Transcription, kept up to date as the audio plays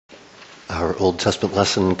Our Old Testament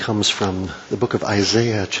lesson comes from the book of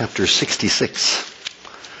Isaiah, chapter 66.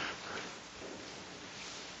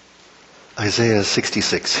 Isaiah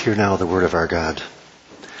 66, hear now the word of our God.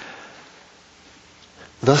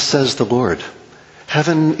 Thus says the Lord,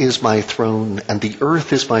 Heaven is my throne, and the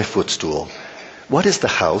earth is my footstool. What is the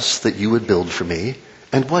house that you would build for me?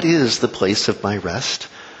 And what is the place of my rest?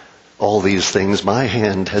 All these things my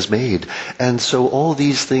hand has made, and so all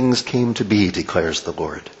these things came to be, declares the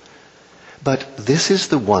Lord. But this is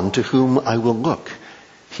the one to whom I will look,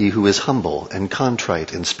 he who is humble and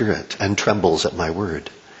contrite in spirit, and trembles at my word.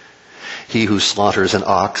 He who slaughters an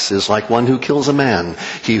ox is like one who kills a man.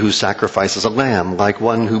 He who sacrifices a lamb, like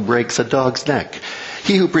one who breaks a dog's neck.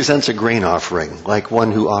 He who presents a grain offering, like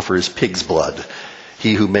one who offers pig's blood.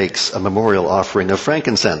 He who makes a memorial offering of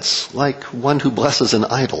frankincense, like one who blesses an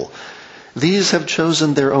idol. These have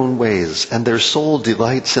chosen their own ways, and their soul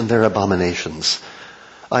delights in their abominations.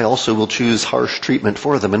 I also will choose harsh treatment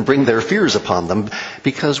for them and bring their fears upon them,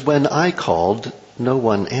 because when I called, no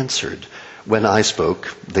one answered. When I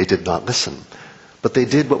spoke, they did not listen. But they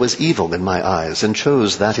did what was evil in my eyes, and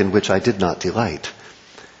chose that in which I did not delight.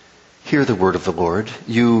 Hear the word of the Lord,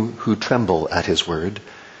 you who tremble at his word.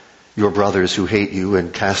 Your brothers who hate you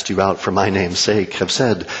and cast you out for my name's sake have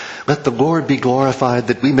said, Let the Lord be glorified,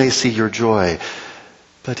 that we may see your joy.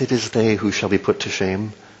 But it is they who shall be put to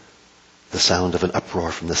shame. The sound of an uproar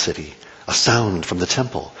from the city, a sound from the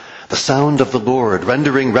temple, the sound of the Lord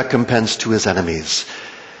rendering recompense to his enemies.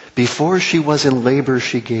 Before she was in labor,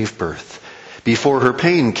 she gave birth. Before her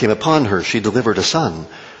pain came upon her, she delivered a son.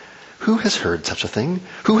 Who has heard such a thing?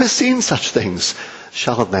 Who has seen such things?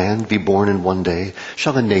 Shall a land be born in one day?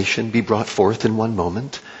 Shall a nation be brought forth in one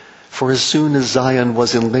moment? For as soon as Zion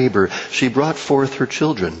was in labor, she brought forth her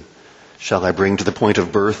children. Shall I bring to the point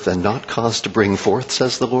of birth and not cause to bring forth,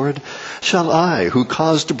 says the Lord? Shall I, who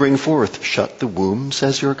caused to bring forth, shut the womb,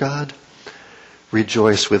 says your God?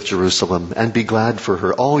 Rejoice with Jerusalem and be glad for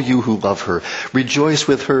her, all you who love her. Rejoice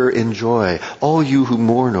with her in joy, all you who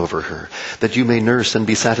mourn over her, that you may nurse and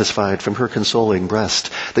be satisfied from her consoling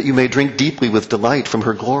breast, that you may drink deeply with delight from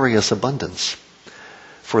her glorious abundance.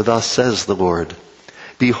 For thus says the Lord,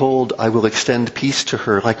 Behold, I will extend peace to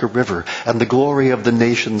her like a river, and the glory of the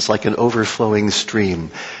nations like an overflowing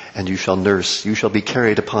stream. And you shall nurse, you shall be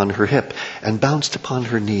carried upon her hip, and bounced upon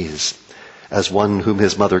her knees. As one whom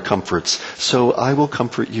his mother comforts, so I will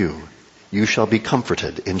comfort you. You shall be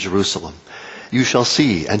comforted in Jerusalem. You shall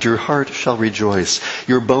see, and your heart shall rejoice.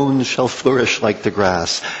 Your bones shall flourish like the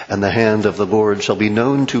grass, and the hand of the Lord shall be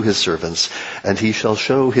known to his servants, and he shall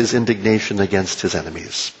show his indignation against his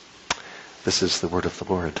enemies. This is the word of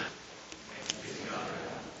the Lord.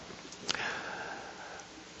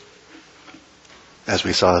 As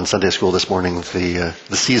we saw in Sunday school this morning, the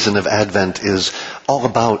season of Advent is all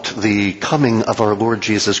about the coming of our Lord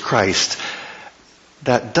Jesus Christ.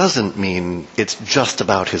 That doesn't mean it's just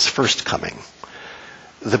about his first coming.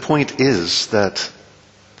 The point of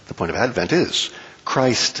Advent is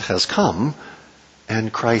Christ has come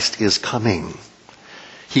and Christ is coming.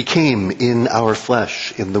 He came in our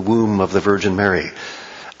flesh in the womb of the Virgin Mary.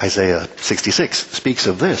 Isaiah 66 speaks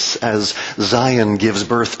of this as Zion gives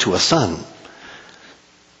birth to a son.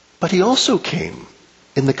 But he also came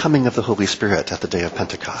in the coming of the Holy Spirit at the day of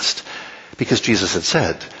Pentecost, because Jesus had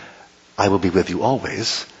said, I will be with you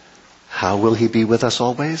always. How will he be with us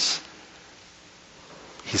always?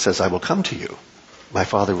 He says, I will come to you. My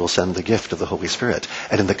Father will send the gift of the Holy Spirit.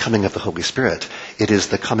 And in the coming of the Holy Spirit, it is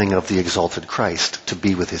the coming of the exalted Christ to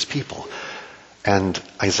be with his people. And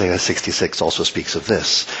Isaiah 66 also speaks of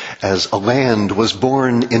this, as a land was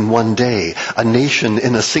born in one day, a nation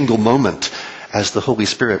in a single moment, as the Holy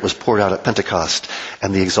Spirit was poured out at Pentecost,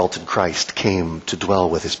 and the exalted Christ came to dwell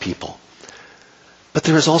with his people. But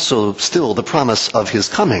there is also still the promise of his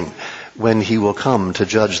coming, when he will come to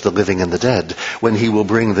judge the living and the dead, when he will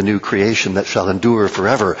bring the new creation that shall endure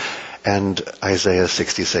forever. And Isaiah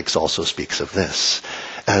 66 also speaks of this,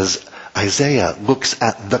 as Isaiah looks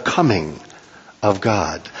at the coming of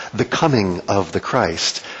God, the coming of the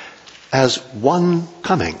Christ, as one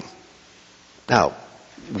coming. Now,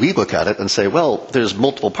 we look at it and say, well, there's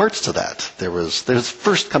multiple parts to that. There's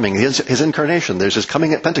first coming, his incarnation. There's his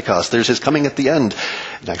coming at Pentecost. There's his coming at the end.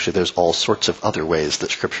 And actually, there's all sorts of other ways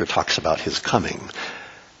that Scripture talks about his coming.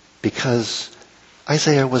 Because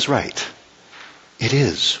Isaiah was right. It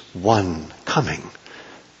is one coming.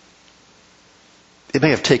 It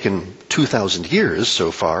may have taken 2,000 years so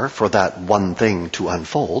far for that one thing to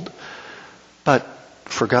unfold. But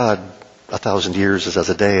for God, 1,000 years is as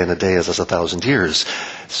a day, and a day is as 1,000 years.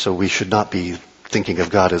 So we should not be thinking of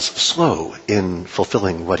God as slow in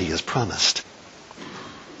fulfilling what he has promised.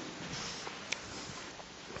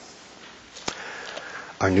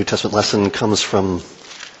 Our New Testament lesson comes from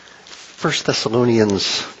 1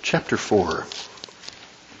 Thessalonians chapter 4.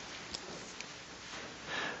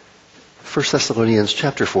 1 Thessalonians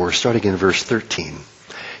chapter 4, starting in verse 13.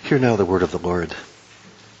 Hear now the word of the Lord.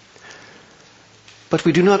 But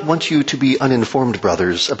we do not want you to be uninformed,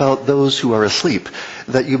 brothers, about those who are asleep,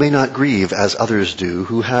 that you may not grieve as others do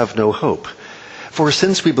who have no hope. For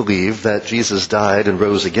since we believe that Jesus died and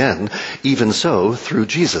rose again, even so, through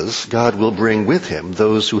Jesus, God will bring with him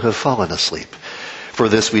those who have fallen asleep. For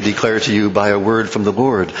this we declare to you by a word from the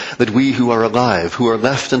Lord, that we who are alive, who are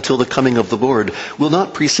left until the coming of the Lord, will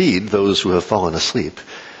not precede those who have fallen asleep.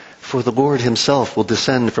 For the Lord himself will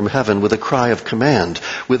descend from heaven with a cry of command,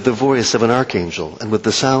 with the voice of an archangel, and with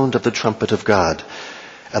the sound of the trumpet of God.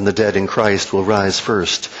 And the dead in Christ will rise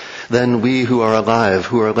first. Then we who are alive,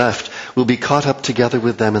 who are left, will be caught up together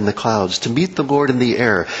with them in the clouds to meet the Lord in the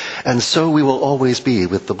air, and so we will always be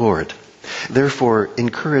with the Lord. Therefore,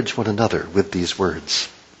 encourage one another with these words.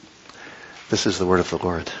 This is the word of the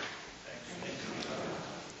Lord.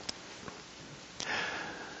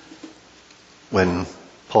 When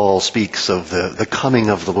Paul speaks of the coming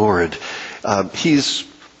of the Lord, he's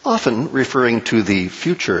often referring to the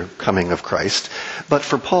future coming of Christ. But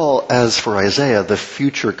for Paul, as for Isaiah, the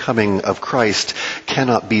future coming of Christ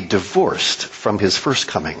cannot be divorced from his first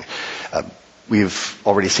coming. We've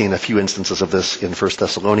already seen a few instances of this in 1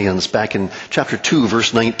 Thessalonians. Back in chapter 2,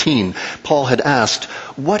 verse 19, Paul had asked,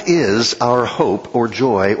 "What is our hope or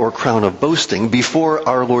joy or crown of boasting before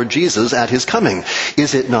our Lord Jesus at his coming?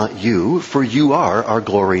 Is it not you? For you are our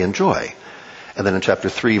glory and joy." And then in chapter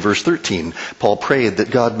 3, verse 13, Paul prayed that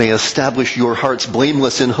God may establish your hearts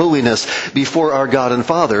blameless in holiness before our God and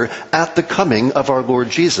Father at the coming of our Lord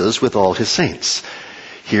Jesus with all his saints.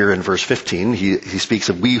 Here in verse 15, he speaks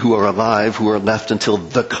of we who are alive, who are left until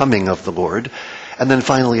the coming of the Lord. And then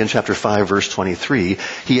finally in chapter 5, verse 23,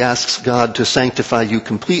 he asks God to sanctify you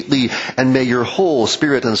completely, and may your whole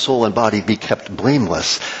spirit and soul and body be kept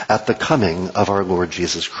blameless at the coming of our Lord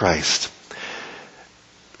Jesus Christ.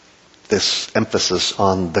 This emphasis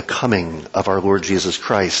on the coming of our Lord Jesus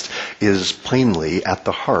Christ is plainly at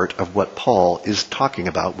the heart of what Paul is talking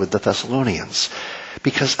about with the Thessalonians.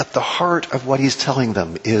 Because at the heart of what he's telling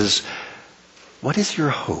them is, what is your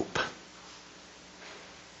hope?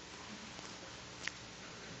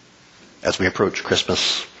 As we approach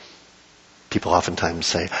Christmas, people oftentimes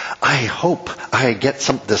say, I hope I get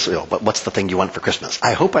but what's the thing you want for Christmas?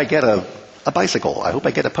 I hope I get a bicycle. I hope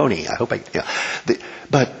I get a pony.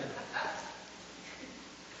 But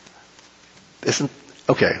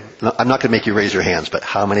I'm not going to make you raise your hands, but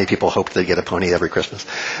how many people hope they get a pony every Christmas?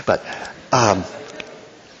 But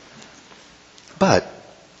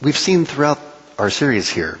we've seen throughout our series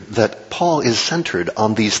here that Paul is centered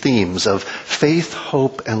on these themes of faith,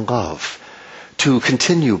 hope, and love. To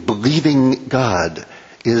continue believing God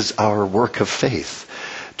is our work of faith.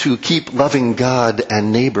 To keep loving God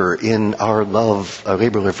and neighbor in our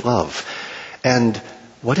labor of love. And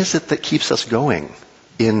what is it that keeps us going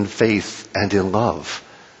in faith and in love?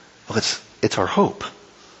 Well, it's our hope.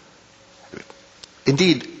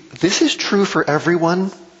 Indeed, this is true for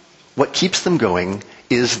everyone. What keeps them going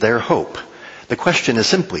is their hope. The question is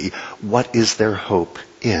simply, what is their hope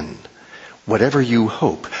in? Whatever you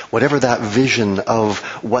hope, whatever that vision of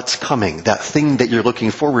what's coming, that thing that you're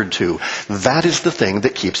looking forward to, that is the thing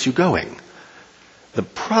that keeps you going. The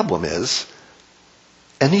problem is,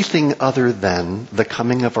 anything other than the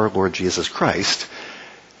coming of our Lord Jesus Christ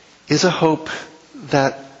is a hope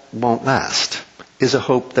that won't last, is a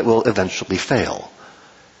hope that will eventually fail.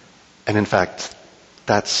 And in fact,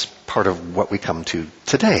 that's part of what we come to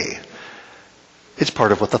today. It's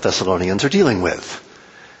part of what the Thessalonians are dealing with.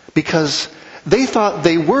 Because they thought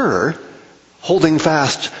they were holding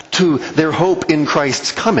fast to their hope in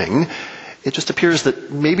Christ's coming. It just appears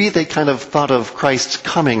that maybe they kind of thought of Christ's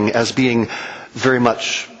coming as being very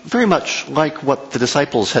much like what the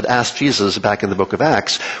disciples had asked Jesus back in the book of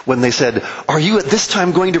Acts when they said, "Are you at this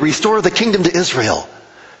time going to restore the kingdom to Israel?"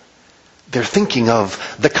 They're thinking of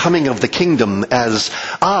the coming of the kingdom as,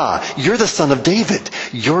 you're the son of David.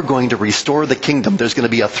 You're going to restore the kingdom. There's going to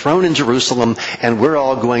be a throne in Jerusalem, and we're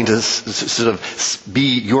all going to sort of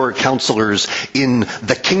be your counselors in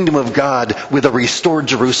the kingdom of God with a restored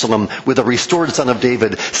Jerusalem, with a restored son of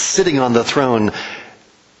David sitting on the throne.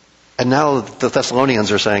 And now the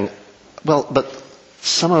Thessalonians are saying, well, but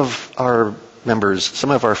some of our members, some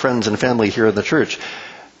of our friends and family here in the church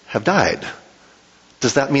have died.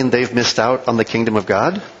 Does that mean they've missed out on the kingdom of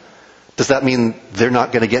God? Does that mean they're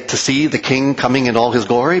not going to get to see the king coming in all his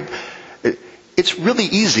glory? It's really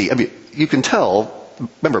easy. I mean, you can tell.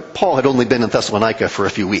 Remember, Paul had only been in Thessalonica for a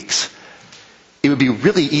few weeks. it would be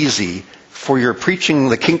really easy for your preaching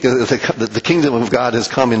the kingdom of God has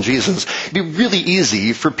come in Jesus. It'd be really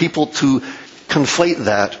easy for people to conflate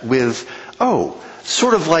that with,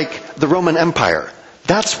 sort of like the Roman Empire.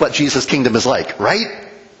 That's what Jesus' kingdom is like, right?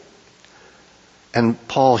 And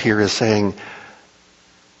Paul here is saying,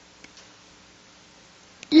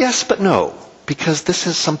 yes, but no, because this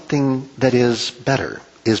is something that is better,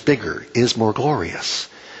 is bigger, is more glorious.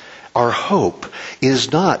 Our hope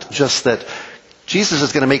is not just that Jesus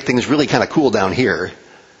is going to make things really kind of cool down here.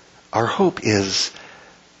 Our hope is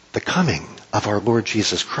the coming of our Lord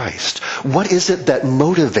Jesus Christ. What is it that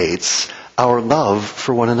motivates our love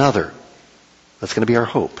for one another? That's going to be our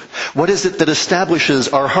hope. What is it that establishes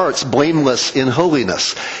our hearts blameless in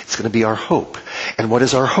holiness? It's going to be our hope. And what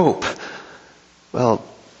is our hope? Well,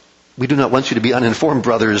 we do not want you to be uninformed,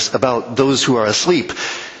 brothers, about those who are asleep,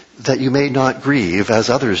 that you may not grieve as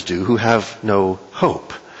others do who have no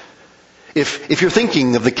hope. If you're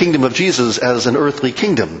thinking of the kingdom of Jesus as an earthly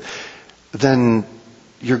kingdom, then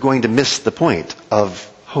you're going to miss the point of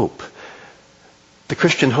hope. The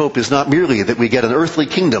Christian hope is not merely that we get an earthly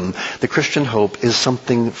kingdom. The Christian hope is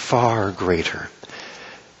something far greater.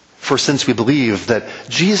 For since we believe that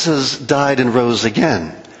Jesus died and rose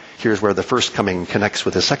again, here's where the first coming connects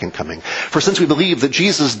with the second coming. For since we believe that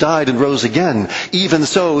Jesus died and rose again, even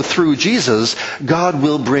so through Jesus, God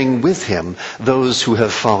will bring with him those who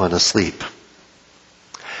have fallen asleep.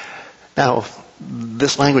 Now,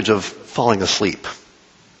 this language of falling asleep,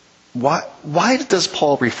 why does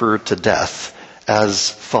Paul refer to death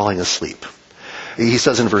as falling asleep? He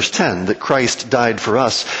says in verse 10 that Christ died for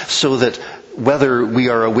us so that whether we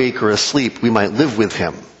are awake or asleep, we might live with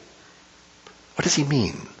him. What does he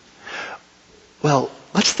mean? Well,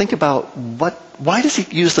 let's think about why does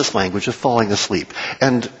he use this language of falling asleep?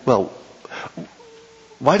 And,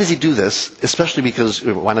 why does he do this? Especially because,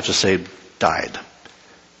 why not just say died?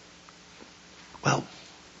 Well,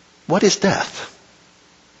 what is death?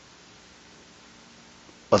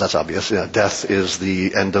 Well, that's obvious. Death is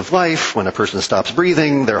the end of life. When a person stops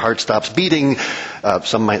breathing, their heart stops beating.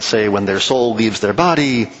 Some might say when their soul leaves their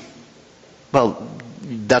body. Well,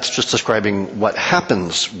 that's just describing what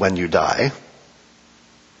happens when you die.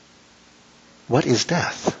 What is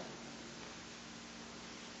death?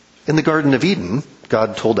 In the Garden of Eden,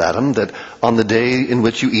 God told Adam that on the day in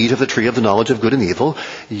which you eat of the tree of the knowledge of good and evil,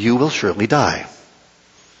 you will surely die.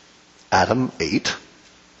 Adam ate,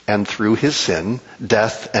 and through his sin,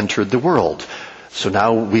 death entered the world. So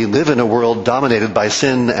now we live in a world dominated by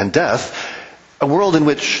sin and death, a world in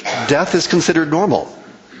which death is considered normal,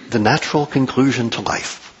 the natural conclusion to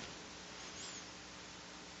life.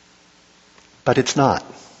 But it's not.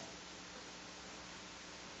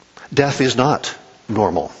 Death is not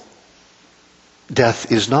normal. Death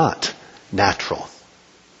is not natural.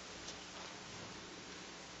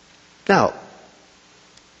 Now,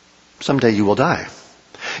 someday you will die.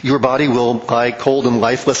 Your body will lie cold and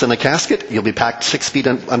lifeless in a casket. You'll be packed 6 feet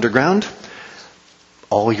underground.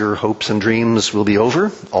 All your hopes and dreams will be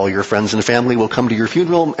over. All your friends and family will come to your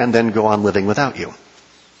funeral and then go on living without you.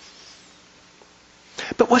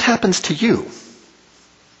 But what happens to you?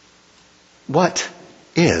 What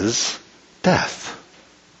is death?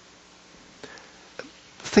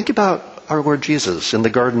 Think about our Lord Jesus in the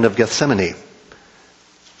Garden of Gethsemane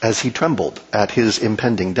as he trembled at his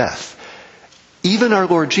impending death. Even our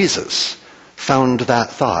Lord Jesus found that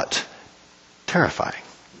thought terrifying.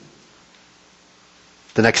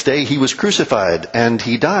 The next day he was crucified and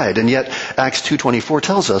he died, and yet Acts 2:24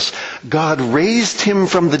 tells us God raised him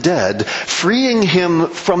from the dead, freeing him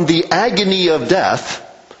from the agony of death.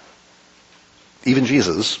 Even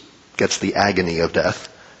Jesus gets the agony of death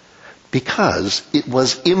because it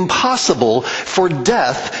was impossible for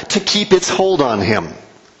death to keep its hold on him.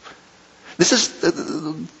 This is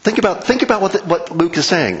think about what Luke is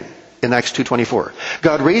saying in Acts 2:24.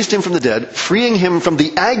 God raised him from the dead, freeing him from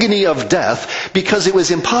the agony of death because it was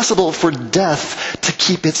impossible for death to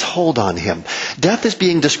keep its hold on him. Death is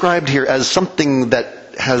being described here as something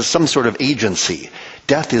that has some sort of agency.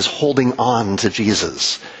 Death is holding on to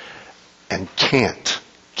Jesus and can't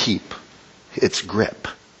keep its grip.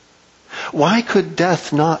 Why could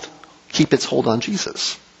death not keep its hold on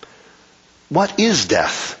Jesus? What is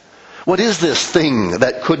death? What is this thing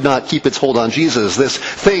that could not keep its hold on Jesus? This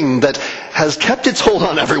thing that has kept its hold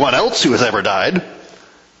on everyone else who has ever died?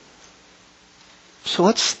 So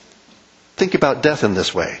let's think about death in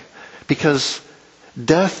this way. Because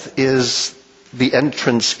death is the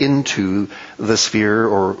entrance into the sphere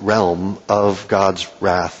or realm of God's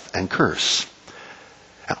wrath and curse.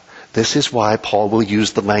 Now, this is why Paul will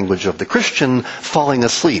use the language of the Christian falling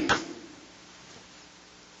asleep.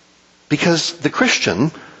 Because the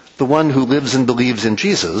Christian, the one who lives and believes in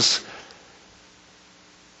Jesus,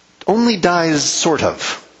 only dies sort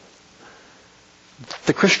of.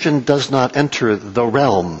 The Christian does not enter the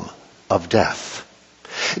realm of death.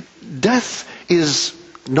 Death is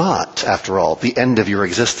not, after all, the end of your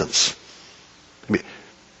existence. I mean,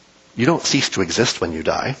 you don't cease to exist when you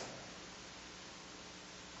die.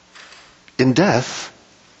 In death,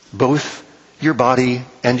 both your body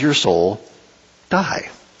and your soul die.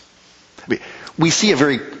 I mean, we see a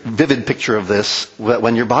very vivid picture of this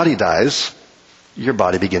when your body dies, your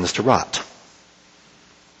body begins to rot.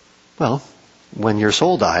 Well, when your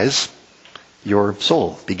soul dies, your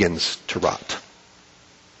soul begins to rot.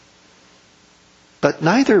 But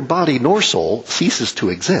neither body nor soul ceases to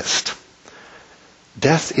exist.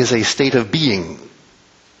 Death is a state of being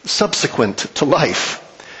subsequent to life.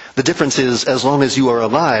 The difference is, as long as you are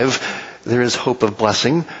alive, there is hope of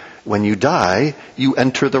blessing. When you die, you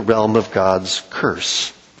enter the realm of God's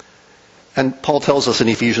curse. And Paul tells us in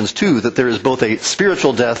Ephesians 2 that there is both a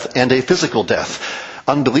spiritual death and a physical death.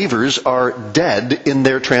 Unbelievers are dead in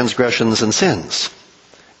their transgressions and sins.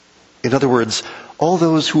 In other words, all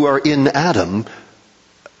those who are in Adam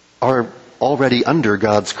are already under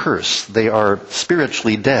God's curse. They are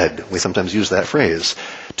spiritually dead. We sometimes use that phrase.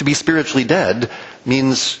 To be spiritually dead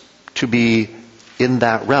means to be in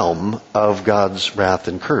that realm of God's wrath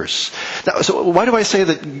and curse. Now, so why do I say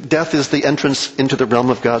that death is the entrance into the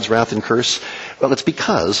realm of God's wrath and curse? Well, it's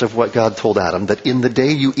because of what God told Adam, that in the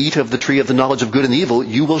day you eat of the tree of the knowledge of good and evil,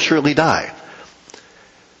 you will surely die.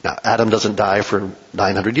 Now, Adam doesn't die for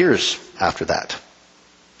 900 years after that.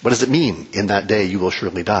 What does it mean, in that day you will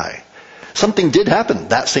surely die? Something did happen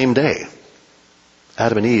that same day.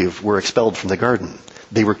 Adam and Eve were expelled from the garden.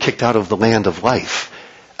 They were kicked out of the land of life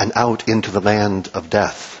and out into the land of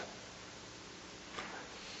death.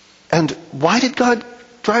 And why did God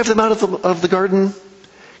drive them out of the garden?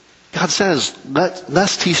 God says,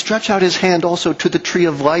 lest he stretch out his hand also to the tree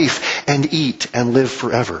of life and eat and live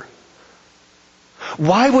forever.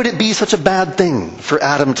 Why would it be such a bad thing for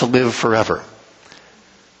Adam to live forever?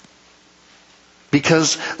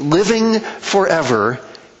 Because living forever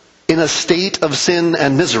in a state of sin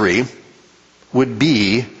and misery would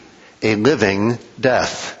be a living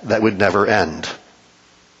death that would never end.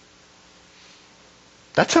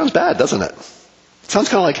 That sounds bad, doesn't it? It sounds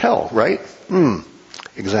kind of like hell, right?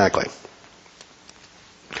 Exactly.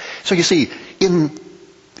 So you see, in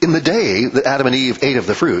the day that Adam and Eve ate of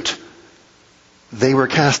the fruit, they were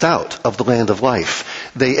cast out of the land of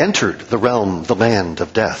life. They entered the realm, the land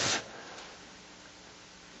of death.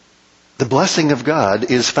 The blessing of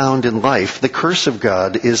God is found in life. The curse of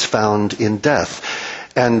God is found in death.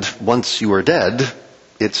 And once you are dead,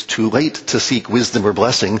 it's too late to seek wisdom or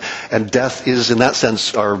blessing. And death is, in that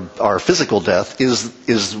sense, our physical death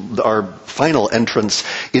is our final entrance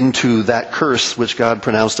into that curse which God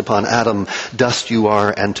pronounced upon Adam. Dust you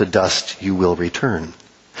are, and to dust you will return.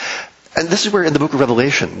 And this is where in the book of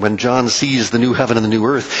Revelation, when John sees the new heaven and the new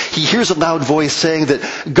earth, he hears a loud voice saying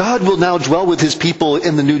that God will now dwell with his people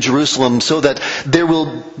in the new Jerusalem so that there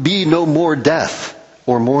will be no more death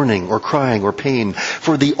or mourning or crying or pain,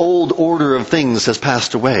 for the old order of things has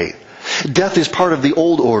passed away. Death is part of the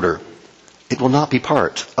old order. It will not be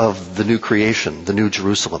part of the new creation, the new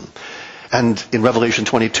Jerusalem. And in Revelation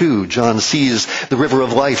 22, John sees the river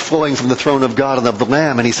of life flowing from the throne of God and of the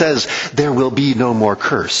Lamb, and he says, there will be no more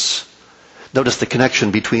curse. Notice the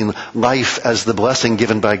connection between life as the blessing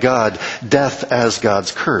given by God, death as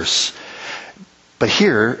God's curse. But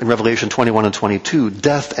here, in Revelation 21 and 22,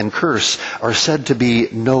 death and curse are said to be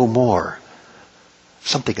no more.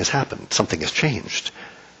 Something has happened. Something has changed.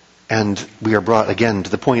 And we are brought again to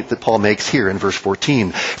the point that Paul makes here in verse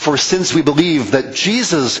 14. For since we believe that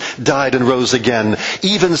Jesus died and rose again,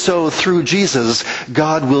 even so through Jesus,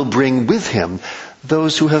 God will bring with him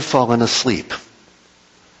those who have fallen asleep.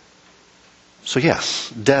 So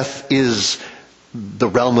yes, death is the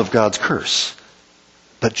realm of God's curse.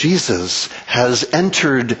 But Jesus has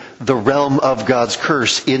entered the realm of God's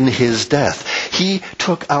curse in his death. He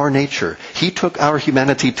took our nature. He took our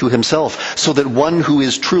humanity to himself so that one who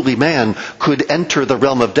is truly man could enter the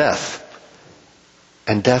realm of death.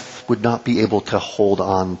 And death would not be able to hold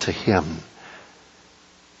on to him.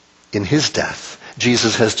 In his death,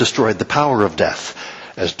 Jesus has destroyed the power of death.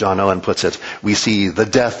 As John Owen puts it, we see the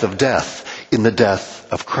death of death in the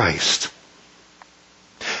death of Christ.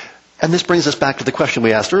 And this brings us back to the question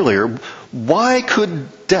we asked earlier. Why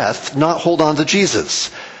could death not hold on to Jesus?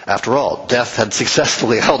 After all, death had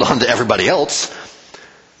successfully held on to everybody else.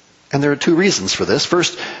 And there are two reasons for this.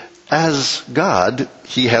 First, as God,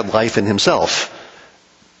 he had life in himself.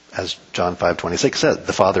 As John 5:26 said,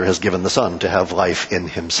 the Father has given the Son to have life in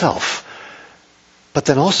himself. But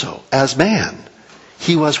then also, as man,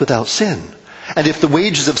 he was without sin. And if the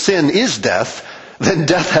wages of sin is death, then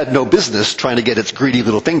death had no business trying to get its greedy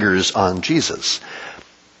little fingers on Jesus.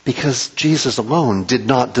 Because Jesus alone did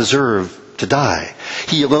not deserve to die.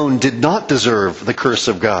 He alone did not deserve the curse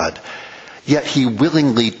of God. Yet he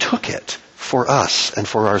willingly took it for us and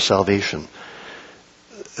for our salvation.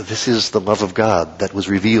 This is the love of God that was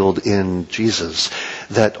revealed in Jesus,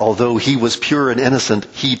 that although he was pure and innocent,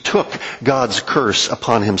 he took God's curse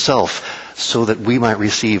upon himself so that we might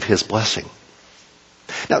receive his blessing.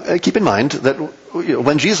 Now, keep in mind that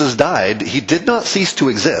when Jesus died, he did not cease to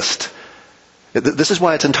exist. This is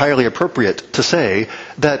why it's entirely appropriate to say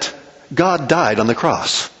that God died on the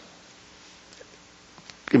cross.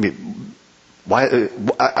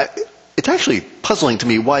 It's actually puzzling to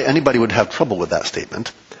me why anybody would have trouble with that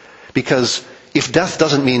statement. Because if death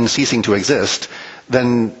doesn't mean ceasing to exist,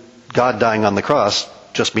 then God dying on the cross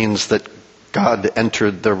just means that God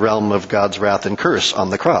entered the realm of God's wrath and curse on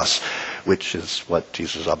the cross, which is what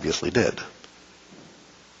Jesus obviously did.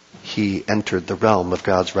 He entered the realm of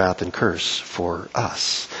God's wrath and curse for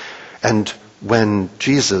us. And when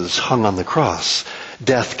Jesus hung on the cross,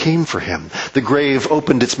 death came for him. The grave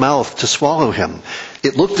opened its mouth to swallow him.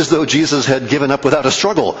 It looked as though Jesus had given up without a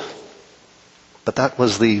struggle. But that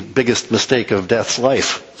was the biggest mistake of death's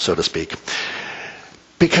life, so to speak.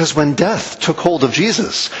 Because when death took hold of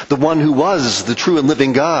Jesus, the one who was the true and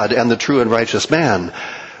living God and the true and righteous man,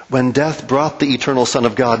 when death brought the eternal Son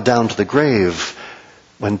of God down to the grave,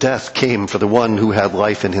 when death came for the one who had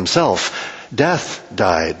life in himself, death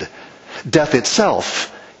died. Death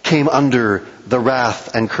itself came under the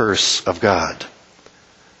wrath and curse of God.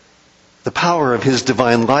 The power of his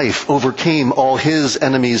divine life overcame all his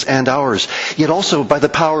enemies and ours. Yet also by the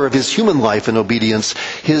power of his human life and obedience,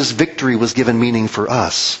 his victory was given meaning for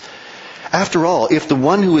us. After all, if the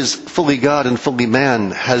one who is fully God and fully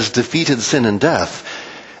man has defeated sin and death,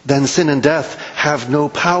 then sin and death have no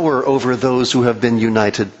power over those who have been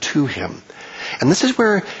united to him. And this is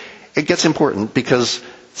where it gets important, because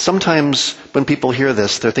sometimes when people hear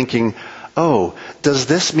this, they're thinking, oh, does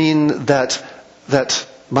this mean that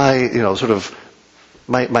my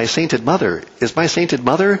sainted mother, is my sainted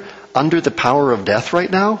mother under the power of death right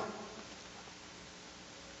now?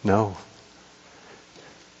 No.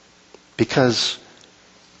 Because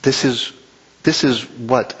this is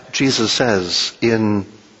what Jesus says in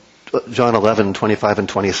John 11:25 and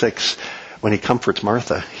 26, when he comforts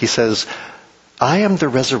Martha. He says, I am the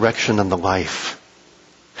resurrection and the life.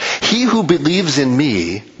 He who believes in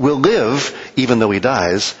me will live, even though he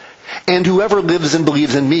dies, and whoever lives and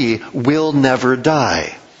believes in me will never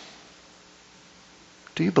die.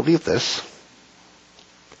 Do you believe this?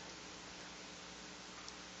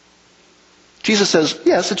 Jesus says,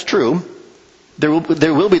 yes, it's true. There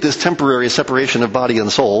will be this temporary separation of body and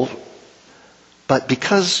soul. But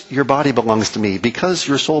because your body belongs to me, because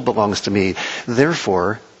your soul belongs to me,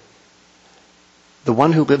 therefore, the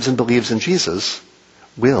one who lives and believes in Jesus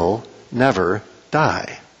will never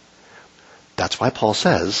die. That's why Paul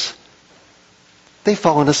says, they've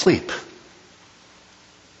fallen asleep.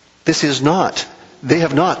 They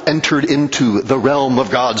have not entered into the realm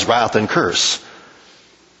of God's wrath and curse.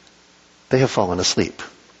 They have fallen asleep.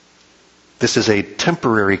 This is a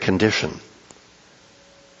temporary condition.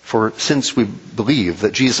 For since we believe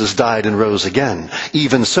that Jesus died and rose again,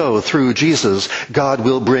 even so, through Jesus, God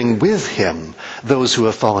will bring with him those who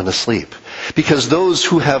have fallen asleep. Because those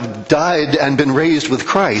who have died and been raised with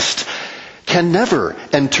Christ can never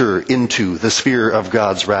enter into the sphere of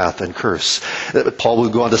God's wrath and curse. Paul will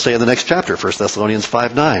go on to say in the next chapter, 1 Thessalonians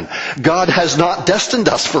 5:9, God has not destined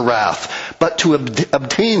us for wrath, but to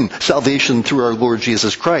obtain salvation through our Lord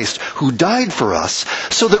Jesus Christ, who died for us,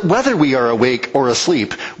 so that whether we are awake or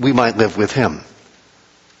asleep, we might live with him.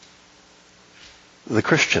 The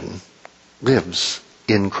Christian lives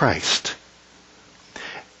in Christ.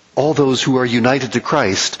 All those who are united to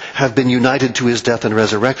Christ have been united to his death and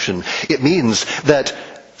resurrection. It means that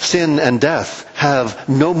sin and death have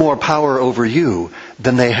no more power over you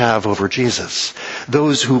than they have over Jesus.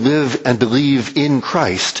 Those who live and believe in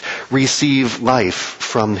Christ receive life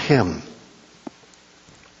from him.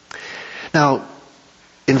 Now,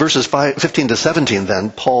 in verses 15 to 17 then,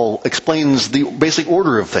 Paul explains the basic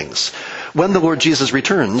order of things. When the Lord Jesus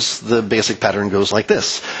returns, the basic pattern goes like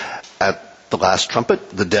this. At the last trumpet,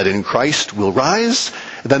 the dead in Christ will rise.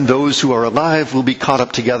 Then those who are alive will be caught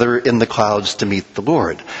up together in the clouds to meet the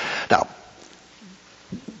Lord. Now,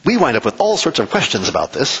 we wind up with all sorts of questions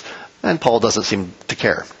about this, and Paul doesn't seem to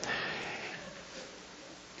care.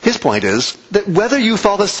 His point is that whether you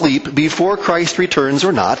fall asleep before Christ returns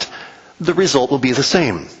or not, the result will be the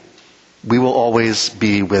same. We will always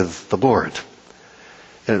be with the Lord.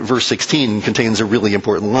 And verse 16 contains a really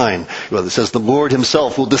important line. Well, it says, the Lord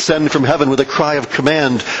himself will descend from heaven with a cry of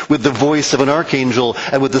command, with the voice of an archangel,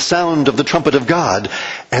 and with the sound of the trumpet of God,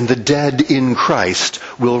 and the dead in Christ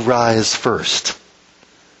will rise first.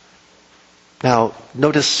 Now,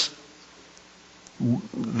 notice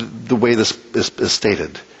the way this is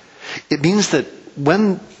stated. It means that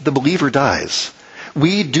when the believer dies,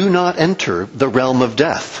 we do not enter the realm of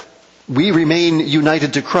death. We remain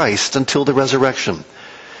united to Christ until the resurrection.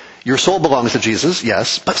 Your soul belongs to Jesus,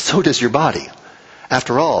 yes, but so does your body.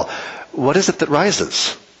 After all, what is it that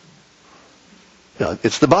rises?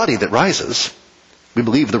 It's the body that rises. We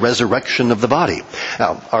believe the resurrection of the body.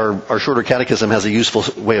 Now, our shorter catechism has a useful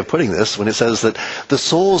way of putting this when it says that the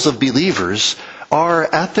souls of believers are,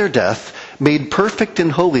 at their death, made perfect in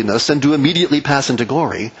holiness and do immediately pass into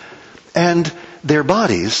glory, and their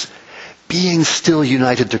bodies, being still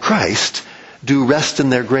united to Christ, do rest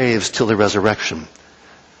in their graves till the resurrection.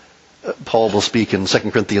 Paul will speak in 2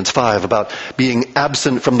 Corinthians 5 about being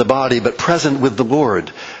absent from the body but present with the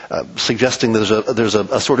Lord, suggesting there's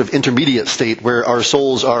a sort of intermediate state where our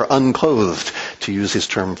souls are unclothed, to use his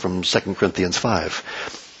term from 2 Corinthians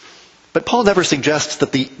 5. But Paul never suggests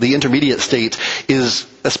that the intermediate state is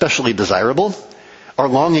especially desirable. Our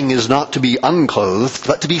longing is not to be unclothed,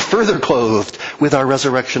 but to be further clothed with our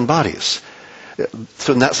resurrection bodies.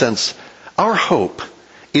 So in that sense, our hope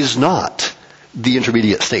is not the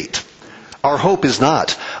intermediate state. Our hope is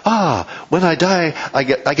not, when I die, I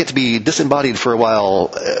get to be disembodied for a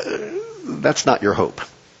while. That's not your hope.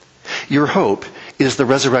 Your hope is the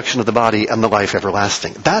resurrection of the body and the life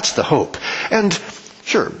everlasting. That's the hope. And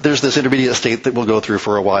sure, there's this intermediate state that we'll go through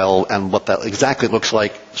for a while, and what that exactly looks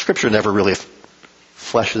like, Scripture never really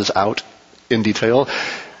fleshes out in detail.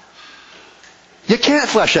 You can't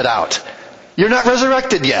flesh it out. You're not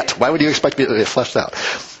resurrected yet. Why would you expect me to flesh it out?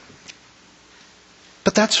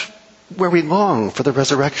 But that's where we long for the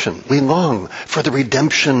resurrection. We long for the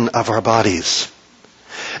redemption of our bodies.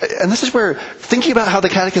 And this is where, thinking about how the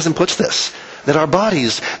Catechism puts this, that our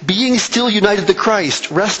bodies, being still united to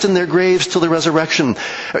Christ, rest in their graves till the resurrection.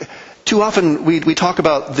 Too often we talk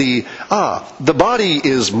about the body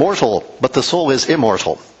is mortal, but the soul is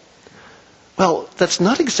immortal. Well, that's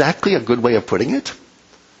not exactly a good way of putting it,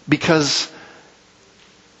 because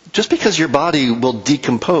just because your body will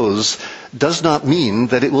decompose does not mean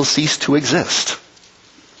that it will cease to exist.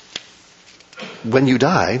 When you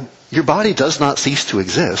die, your body does not cease to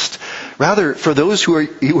exist. Rather, for those who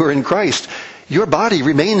are in Christ, your body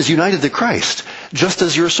remains united to Christ, just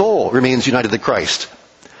as your soul remains united to Christ.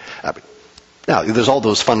 Now, there's all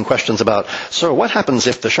those fun questions about, so what happens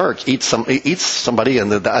if the shark eats somebody and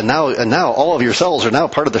now all of your cells are now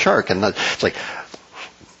part of the shark? And it's like,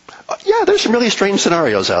 yeah, there's some really strange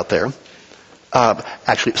scenarios out there.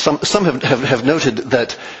 Actually, some have noted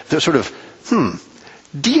that there's sort of,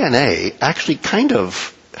 DNA actually kind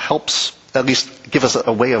of helps at least give us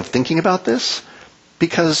a way of thinking about this.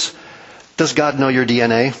 Because does God know your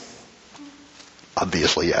DNA?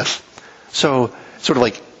 Obviously, yes. So, sort of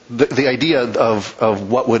like the idea of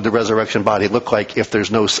what would the resurrection body look like if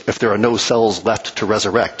there are no cells left to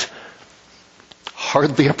resurrect.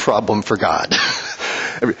 Hardly a problem for God.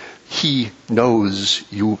 He knows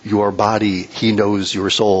your body. He knows your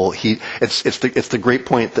soul. It's the great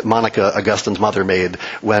point that Monica, Augustine's mother, made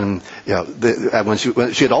when she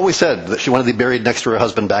had always said that she wanted to be buried next to her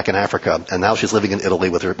husband back in Africa, and now she's living in Italy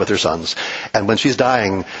with her sons. And when she's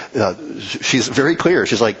dying, she's very clear.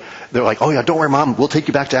 They're like, oh yeah, don't worry, Mom, we'll take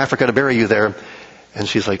you back to Africa to bury you there. And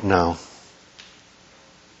she's like, no,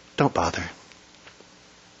 don't bother.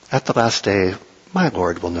 At the last day, my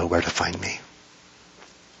Lord will know where to find me.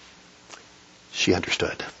 She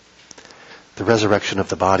understood. The resurrection of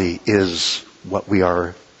the body is what we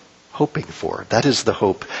are hoping for. That is the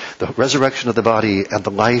hope, the resurrection of the body and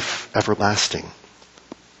the life everlasting.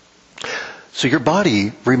 So your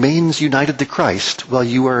body remains united to Christ while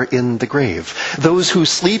you are in the grave. Those who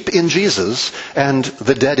sleep in Jesus and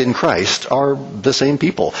the dead in Christ are the same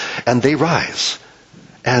people, and they rise.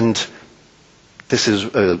 And this is,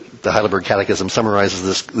 the Heidelberg Catechism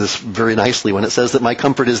summarizes this very nicely when it says that my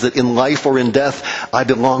comfort is that in life or in death, I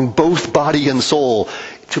belong both body and soul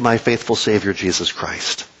to my faithful Savior, Jesus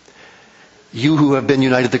Christ. You who have been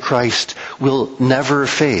united to Christ will never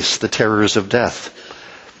face the terrors of death.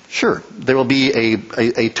 Sure, there will be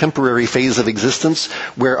a temporary phase of existence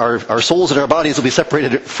where our souls and our bodies will be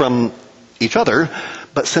separated from each other,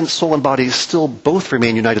 but since soul and body still both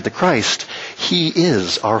remain united to Christ, He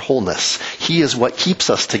is our wholeness. He is what keeps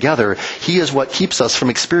us together. He is what keeps us from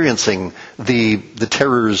experiencing the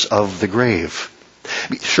terrors of the grave.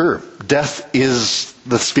 Sure, death is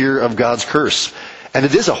the sphere of God's curse, and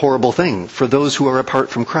it is a horrible thing for those who are apart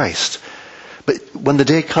from Christ. But when the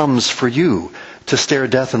day comes for you to stare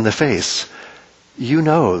death in the face, you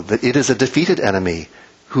know that it is a defeated enemy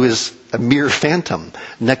who is a mere phantom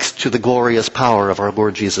next to the glorious power of our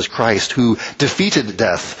Lord Jesus Christ, who defeated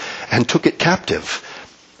death and took it captive,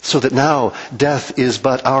 so that now death is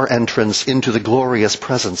but our entrance into the glorious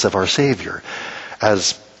presence of our Savior.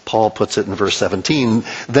 As Paul puts it in verse 17,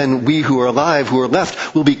 then we who are alive, who are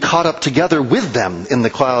left, will be caught up together with them in the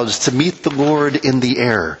clouds to meet the Lord in the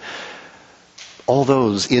air. All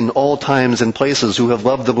those in all times and places who have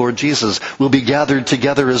loved the Lord Jesus will be gathered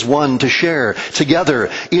together as one to share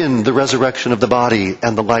together in the resurrection of the body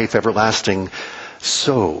and the life everlasting.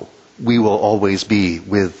 So we will always be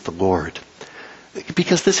with the Lord.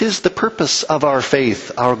 Because this is the purpose of our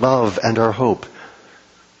faith, our love, and our hope,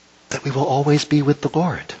 that we will always be with the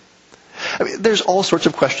Lord. There's all sorts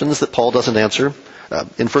of questions that Paul doesn't answer.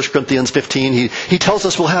 In 1 Corinthians 15, he tells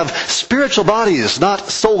us we'll have spiritual bodies, not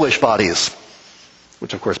soulish bodies.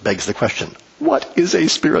 Which, of course, begs the question, what is a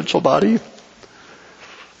spiritual body?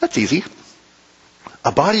 That's easy.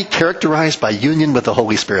 A body characterized by union with the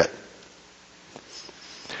Holy Spirit.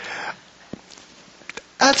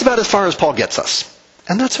 That's about as far as Paul gets us.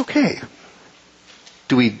 And that's okay.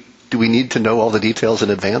 Do we need to know all the details in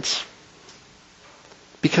advance?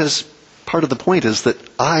 Because part of the point is that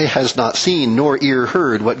eye has not seen nor ear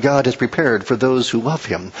heard what God has prepared for those who love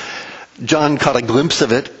him. John caught a glimpse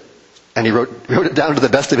of it, and he wrote it down to the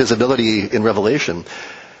best of his ability in Revelation.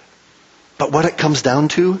 But what it comes down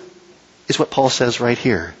to is what Paul says right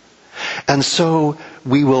here. And so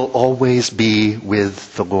we will always be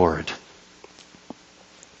with the Lord.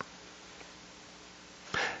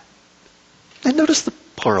 And notice the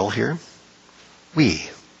plural here. We.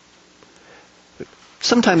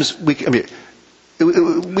 Sometimes we can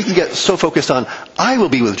get so focused on, I will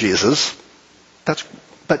be with Jesus. But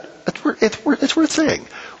it's worth saying.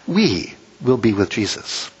 We will be with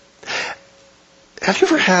Jesus. Have you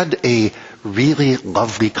ever had a really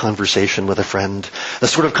lovely conversation with a friend? The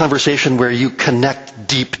sort of conversation where you connect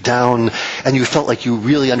deep down and you felt like you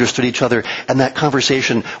really understood each other, and that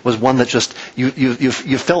conversation was one that just,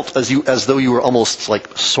 you felt as though you were almost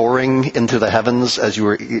like soaring into the heavens as you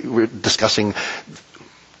were discussing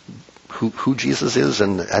who Jesus is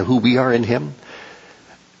and who we are in him?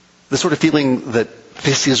 The sort of feeling that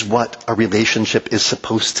this is what a relationship is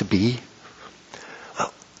supposed to be.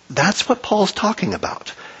 Well, that's what Paul's talking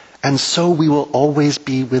about. And so we will always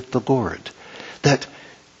be with the Lord. That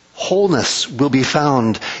wholeness will be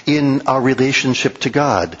found in our relationship to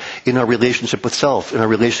God, in our relationship with self, in our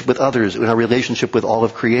relationship with others, in our relationship with all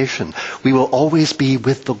of creation. We will always be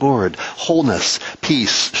with the Lord. Wholeness,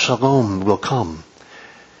 peace, shalom will come.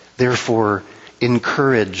 Therefore,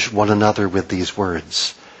 encourage one another with these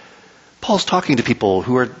words. Paul's talking to people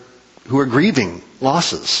who are grieving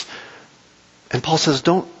losses. And Paul says,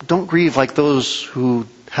 don't grieve like those who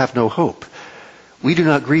have no hope. We do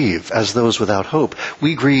not grieve as those without hope.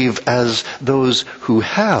 We grieve as those who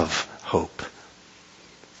have hope.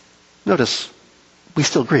 Notice, we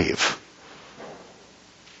still grieve.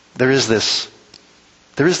 There is this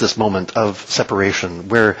moment of separation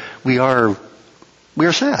where we are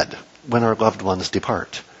sad when our loved ones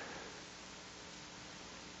depart.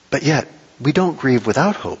 But yet, we don't grieve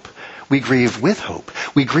without hope. We grieve with hope.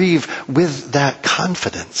 We grieve with that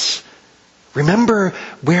confidence. Remember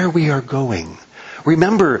where we are going.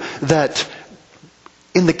 Remember that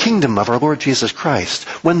in the kingdom of our Lord Jesus Christ,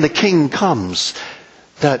 when the King comes,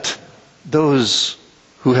 that those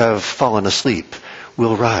who have fallen asleep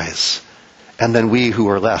will rise. And then we who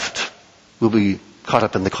are left will be caught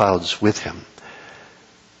up in the clouds with him.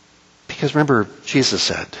 Because remember, Jesus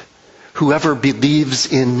said, whoever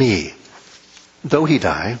believes in me, though he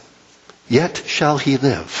die, yet shall he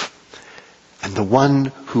live. And the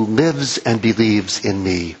one who lives and believes in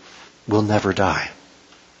me will never die.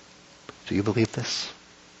 Do you believe this?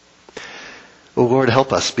 Oh Lord,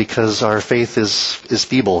 help us, because our faith is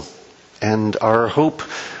feeble and our hope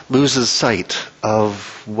loses sight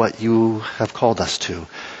of what you have called us to.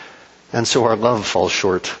 And so our love falls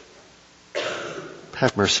short.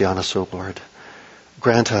 Have mercy on us, O Lord.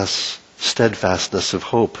 Grant us steadfastness of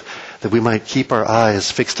hope, that we might keep our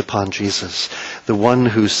eyes fixed upon Jesus, the one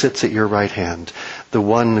who sits at your right hand, the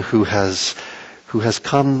one who has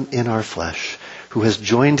come in our flesh, who has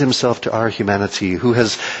joined himself to our humanity, who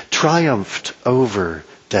has triumphed over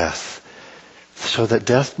death, so that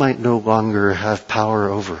death might no longer have power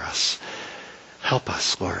over us. Help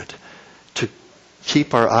us, Lord, to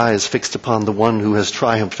keep our eyes fixed upon the one who has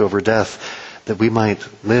triumphed over death, that we might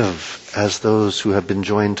live as those who have been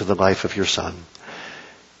joined to the life of your Son.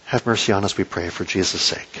 Have mercy on us, we pray, for Jesus'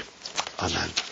 sake. Amen.